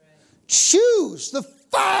 that's right. Choose the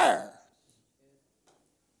fire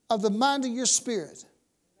of the mind of your spirit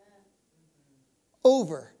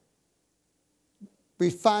over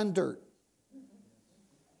refined dirt.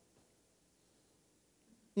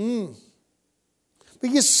 But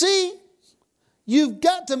you see, you've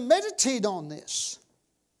got to meditate on this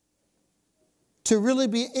to really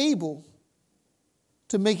be able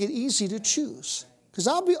to make it easy to choose. Because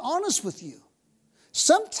I'll be honest with you,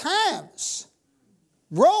 sometimes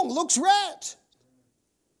wrong looks right.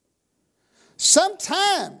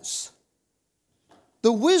 Sometimes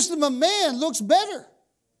the wisdom of man looks better,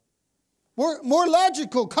 more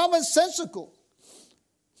logical, commonsensical.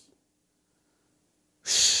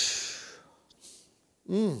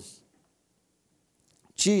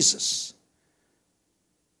 Jesus.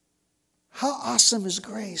 How awesome is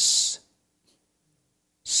grace?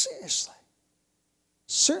 Seriously.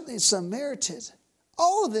 Certainly it's unmerited.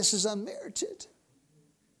 All of this is unmerited.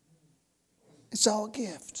 It's all a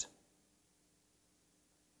gift.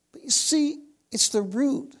 But you see, it's the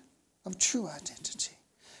root of true identity.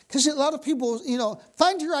 Because a lot of people,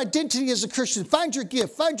 find your identity as a Christian. Find your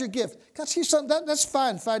gift. Find your gift. Can I tell you something? That's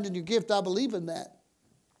fine, finding your gift. I believe in that.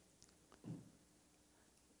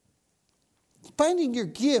 Finding your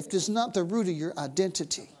gift is not the root of your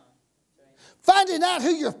identity. Finding out who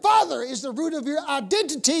your father is the root of your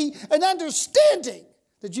identity and understanding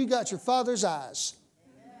that you got your father's eyes.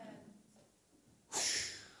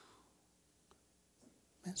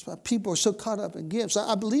 That's why people are so caught up in gifts.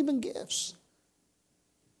 I believe in gifts.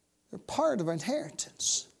 They're part of our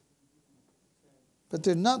inheritance. But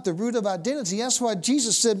they're not the root of identity. That's why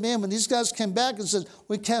Jesus said, man, when these guys came back and said,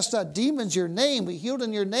 we cast out demons in your name, we healed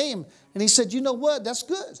in your name. And he said, you know what? That's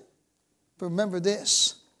good. But remember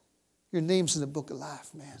this. Your name's in the book of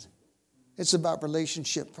life, man. It's about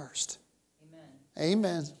relationship first. Amen.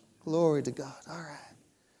 Amen. Glory to God. All right.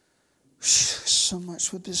 So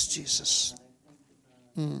much with this Jesus.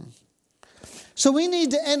 So we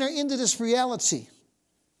need to enter into this reality.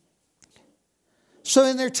 So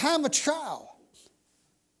in their time of trial,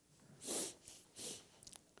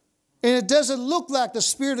 and it doesn't look like the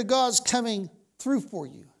Spirit of God's coming through for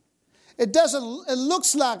you. It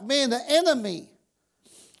looks like, man, the enemy,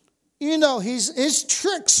 you know, his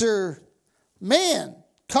tricks are, man,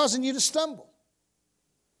 causing you to stumble.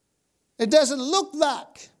 It doesn't look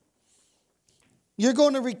like you're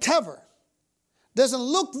going to recover. Doesn't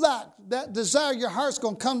look like that desire of your heart's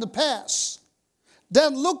going to come to pass.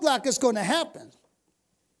 Doesn't look like it's going to happen.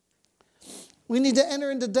 We need to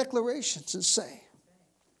enter into declarations and say,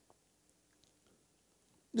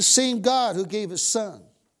 the same God who gave his son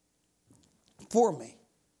for me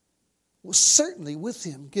will certainly with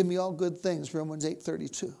him give me all good things, Romans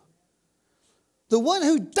 8:32. The one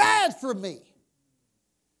who died for me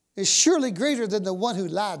is surely greater than the one who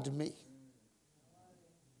lied to me.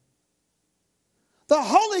 The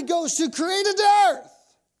Holy Ghost who created the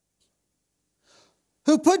earth,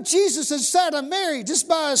 who put Jesus inside of Mary just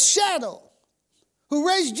by a shadow, who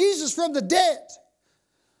raised Jesus from the dead,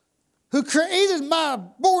 who created my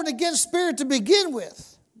born-again spirit to begin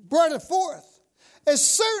with, brought it forth, is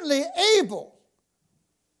certainly able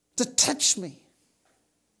to touch me.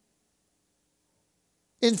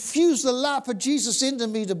 Infuse the life of Jesus into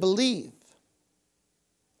me to believe.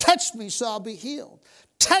 Touch me so I'll be healed.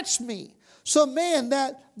 Touch me so, man,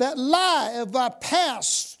 that lie of our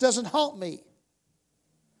past doesn't haunt me.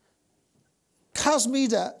 Cause me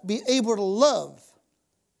to be able to love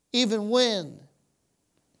even when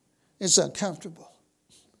it's uncomfortable.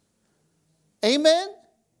 Amen?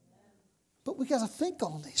 But we got to think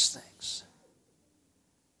on these things.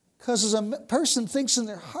 Because as a person thinks in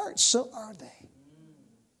their heart, so are they.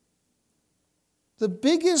 The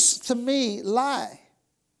biggest, to me, lie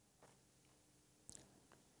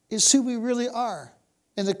is who we really are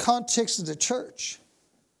in the context of the church.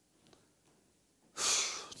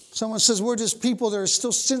 Someone says we're just people that are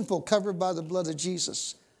still sinful, covered by the blood of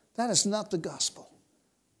Jesus. That is not the gospel.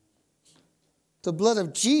 The blood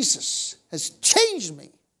of Jesus has changed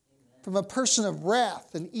me from a person of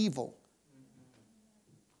wrath and evil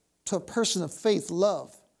to a person of faith,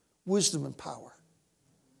 love, wisdom, and power.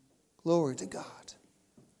 Glory to God.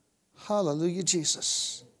 Hallelujah,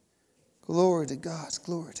 Jesus. Glory to God.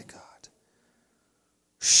 Glory to God.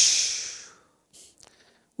 Shh.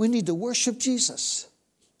 We need to worship Jesus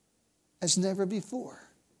as never before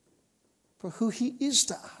for who he is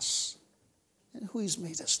to us and who he's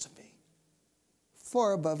made us to be.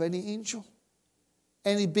 Far above any angel,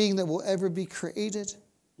 any being that will ever be created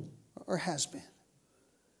or has been.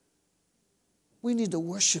 We need to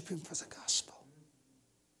worship him for the gospel.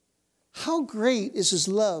 How great is his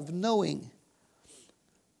love, knowing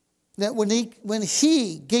that when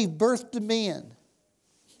he gave birth to man,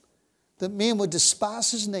 that man would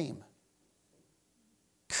despise his name,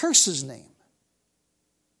 curse his name,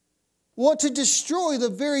 want to destroy the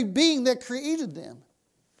very being that created them,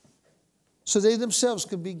 so they themselves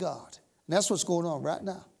could be God. And that's what's going on right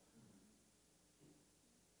now.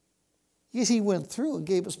 Yet he went through and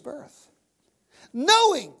gave us birth,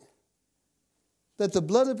 knowing that the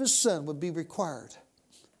blood of his son would be required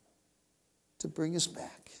to bring us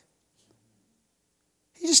back.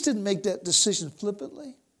 He just didn't make that decision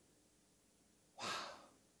flippantly. Wow.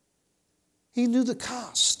 He knew the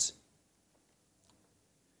cost.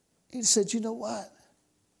 He said, you know what?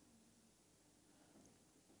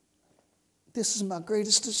 This is my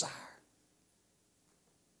greatest desire.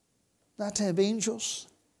 Not to have angels,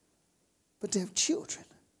 but to have children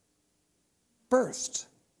birthed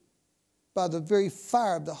by the very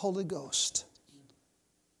fire of the Holy Ghost.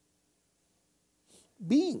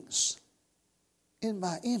 Beings in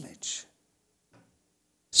my image.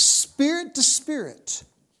 Spirit to spirit.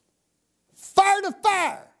 Fire to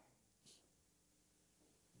fire.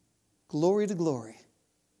 Glory to glory.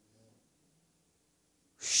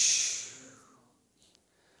 Shh.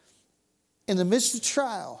 In the midst of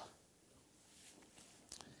trial,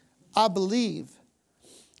 I believe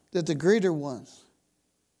that the greater one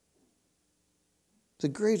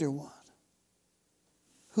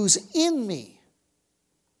who's in me,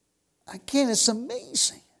 again, it's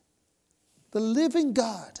amazing. The living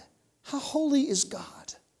God. How holy is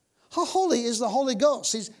God? How holy is the Holy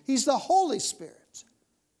Ghost? He's the Holy Spirit.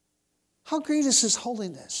 How great is His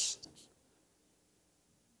holiness?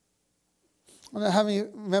 I don't know how many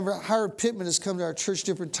remember Howard Pittman has come to our church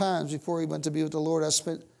different times before he went to be with the Lord. I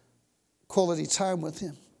spent quality time with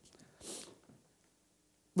him.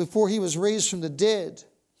 Before he was raised from the dead,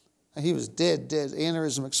 and he was dead.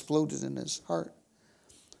 Aneurysm exploded in his heart.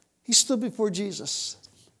 He stood before Jesus.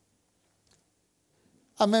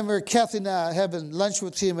 I remember Kathy and I having lunch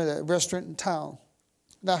with him at a restaurant in town.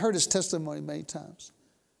 And I heard his testimony many times.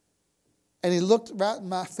 And he looked right in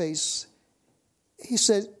my face. He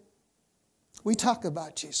said, we talk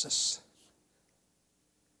about Jesus.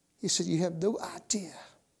 He said, you have no idea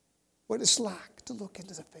what it's like to look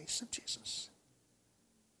into the face of Jesus.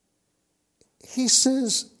 He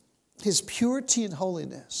says his purity and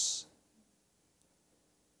holiness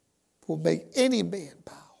will make any man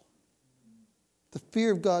bow. The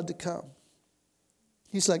fear of God to come.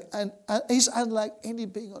 He's unlike any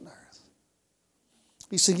being on earth.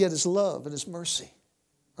 He said, yet his love and his mercy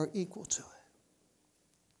are equal to it.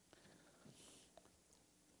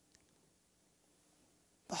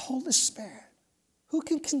 The Holy Spirit. Who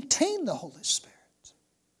can contain the Holy Spirit?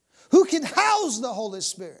 Who can house the Holy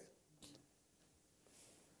Spirit?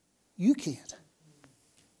 You can't.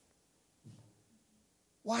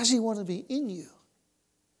 Why does He want to be in you?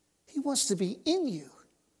 He wants to be in you.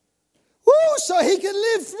 Woo! So He can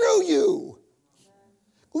live through you.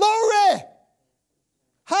 Glory!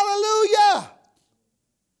 Hallelujah!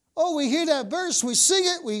 Oh, we hear that verse, we sing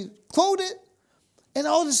it, we quote it, and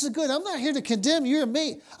all this is good. I'm not here to condemn you and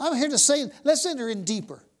me. I'm here to say, let's enter in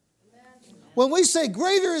deeper. When we say,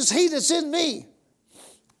 greater is He that's in me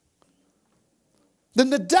than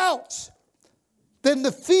the doubt, than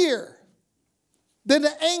the fear, than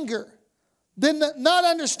the anger, than the not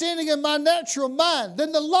understanding of my natural mind,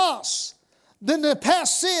 than the loss, than the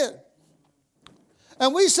past sin.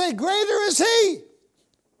 And we say, greater is He.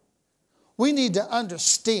 We need to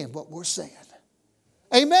understand what we're saying.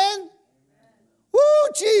 Amen?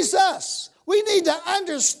 Woo, Jesus. We need to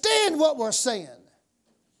understand what we're saying.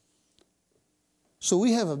 So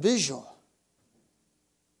we have a visual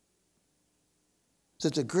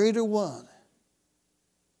that the greater one,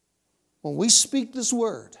 when we speak this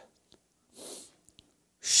word,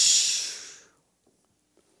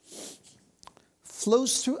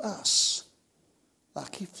 flows through us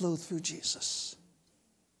like He flowed through Jesus.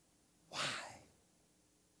 Why?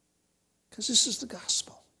 Because this is the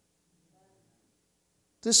gospel.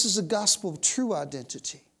 This is the gospel of true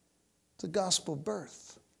identity, the gospel of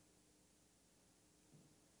birth.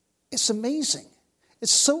 It's amazing.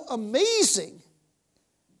 It's so amazing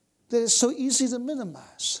that it's so easy to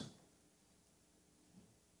minimize.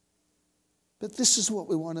 But this is what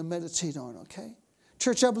we want to meditate on, okay?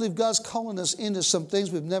 Church, I believe God's calling us into some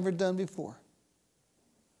things we've never done before.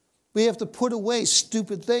 We have to put away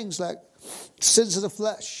stupid things like sins of the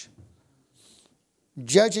flesh,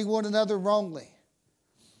 judging one another wrongly,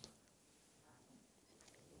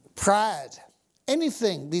 pride,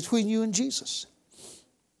 anything between you and Jesus.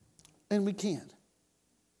 And we can.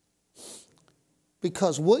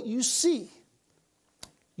 Because what you see,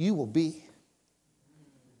 you will be.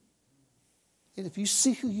 And if you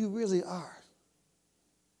see who you really are,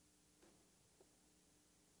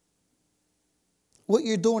 what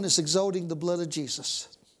you're doing is exalting the blood of Jesus.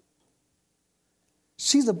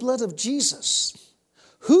 See the blood of Jesus.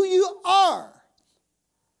 Who you are.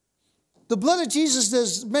 The blood of Jesus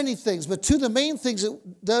does many things, but two of the main things it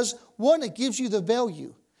does, one, it gives you the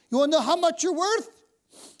value. You want to know how much you're worth?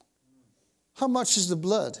 How much is the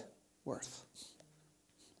blood worth?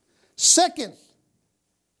 Second,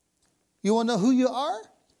 you want to know who you are?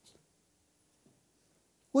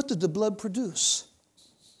 What did the blood produce?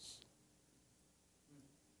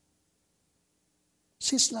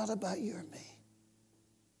 See, it's not about you or me.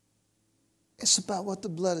 It's about what the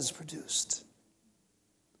blood has produced.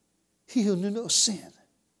 He who knew no sin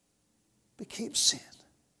became sin.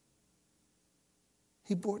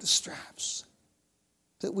 He bore the stripes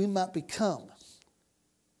that we might become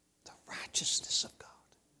the righteousness of God,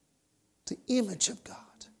 the image of God,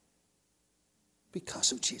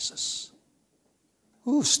 because of Jesus.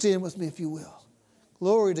 Ooh, stand with me if you will.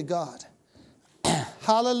 Glory to God.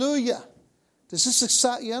 Hallelujah. Does this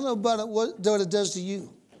excite you? I don't know about what it does to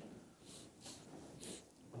you.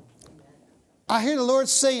 I hear the Lord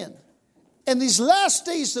saying, in these last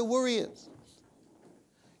days that we're in,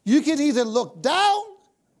 you can either look down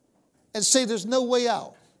and say there's no way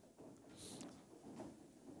out.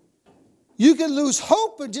 You can lose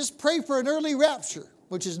hope and just pray for an early rapture,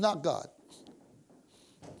 which is not God.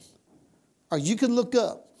 Or you can look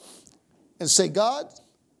up and say, God,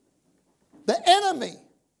 the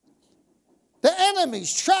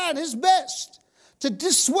enemy's trying his best to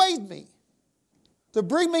dissuade me, to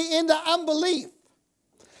bring me into unbelief.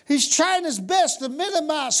 He's trying his best to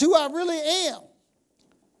minimize who I really am.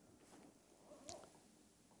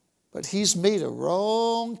 But he's made a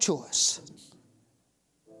wrong choice.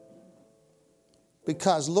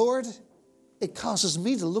 Because, Lord, it causes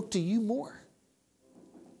me to look to you more.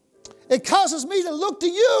 It causes me to look to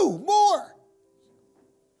you more.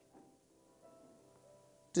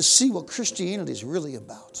 To see what Christianity is really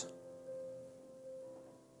about.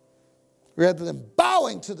 Rather than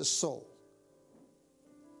bowing to the soul,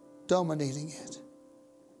 dominating it.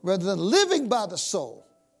 Rather than living by the soul,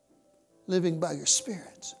 living by your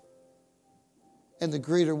Spirit. And the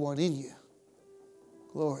greater one in you.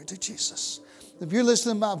 Glory to Jesus. If you're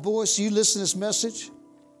listening to my voice, you listen to this message,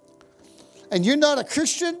 and you're not a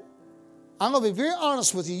Christian, I'm going to be very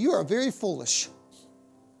honest with you. You are very foolish.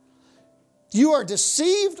 You are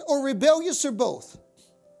deceived or rebellious or both.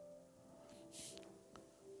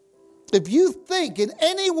 If you think in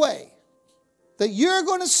any way that you're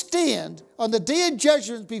going to stand on the day of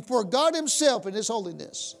judgment before God himself in his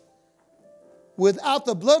holiness without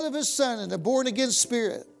the blood of his Son and the born-again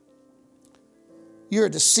Spirit, you're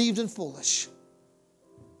deceived and foolish.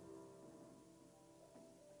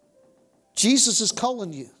 Jesus is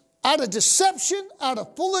calling you out of deception, out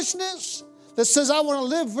of foolishness that says, I want to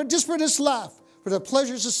live just for this life, for the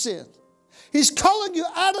pleasures of sin. He's calling you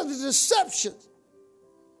out of the deception.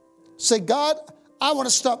 Say, God, I want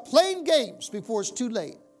to stop playing games before it's too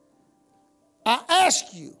late. I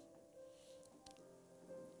ask you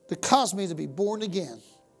to cause me to be born again.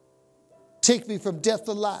 Take me from death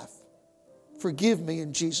to life. Forgive me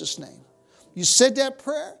in Jesus' name. You said that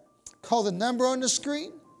prayer, call the number on the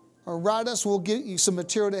screen or write us. We'll give you some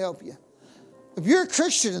material to help you. If you're a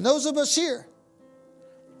Christian, and those of us here,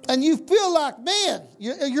 and you feel like, man,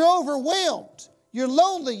 you're overwhelmed, you're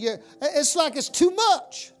lonely, it's like it's too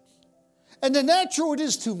much. And the natural, it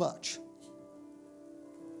is too much.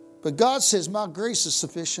 But God says, my grace is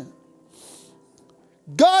sufficient.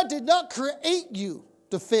 God did not create you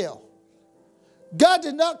to fail. God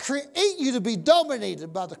did not create you to be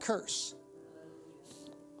dominated by the curse.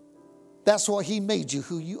 That's why he made you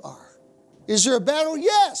who you are. Is there a battle?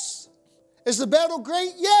 Yes. Is the battle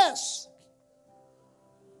great? Yes.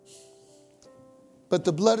 But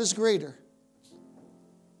the blood is greater.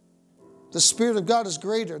 The Spirit of God is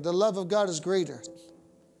greater. The love of God is greater.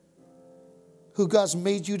 Who God's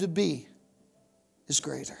made you to be is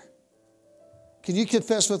greater. Can you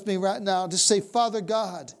confess with me right now? Just say, Father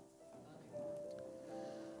God,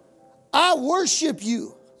 I worship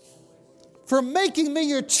you for making me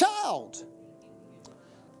your child.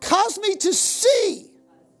 Cause me to see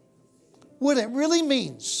what it really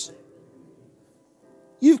means.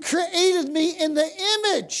 You've created me in the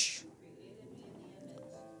image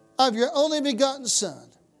of your only begotten Son.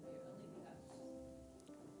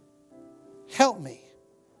 Help me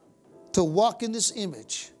to walk in this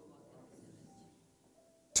image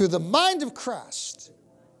through the mind of Christ,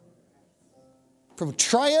 from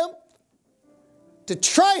triumph to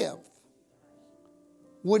triumph,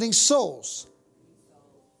 winning souls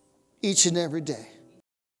each and every day.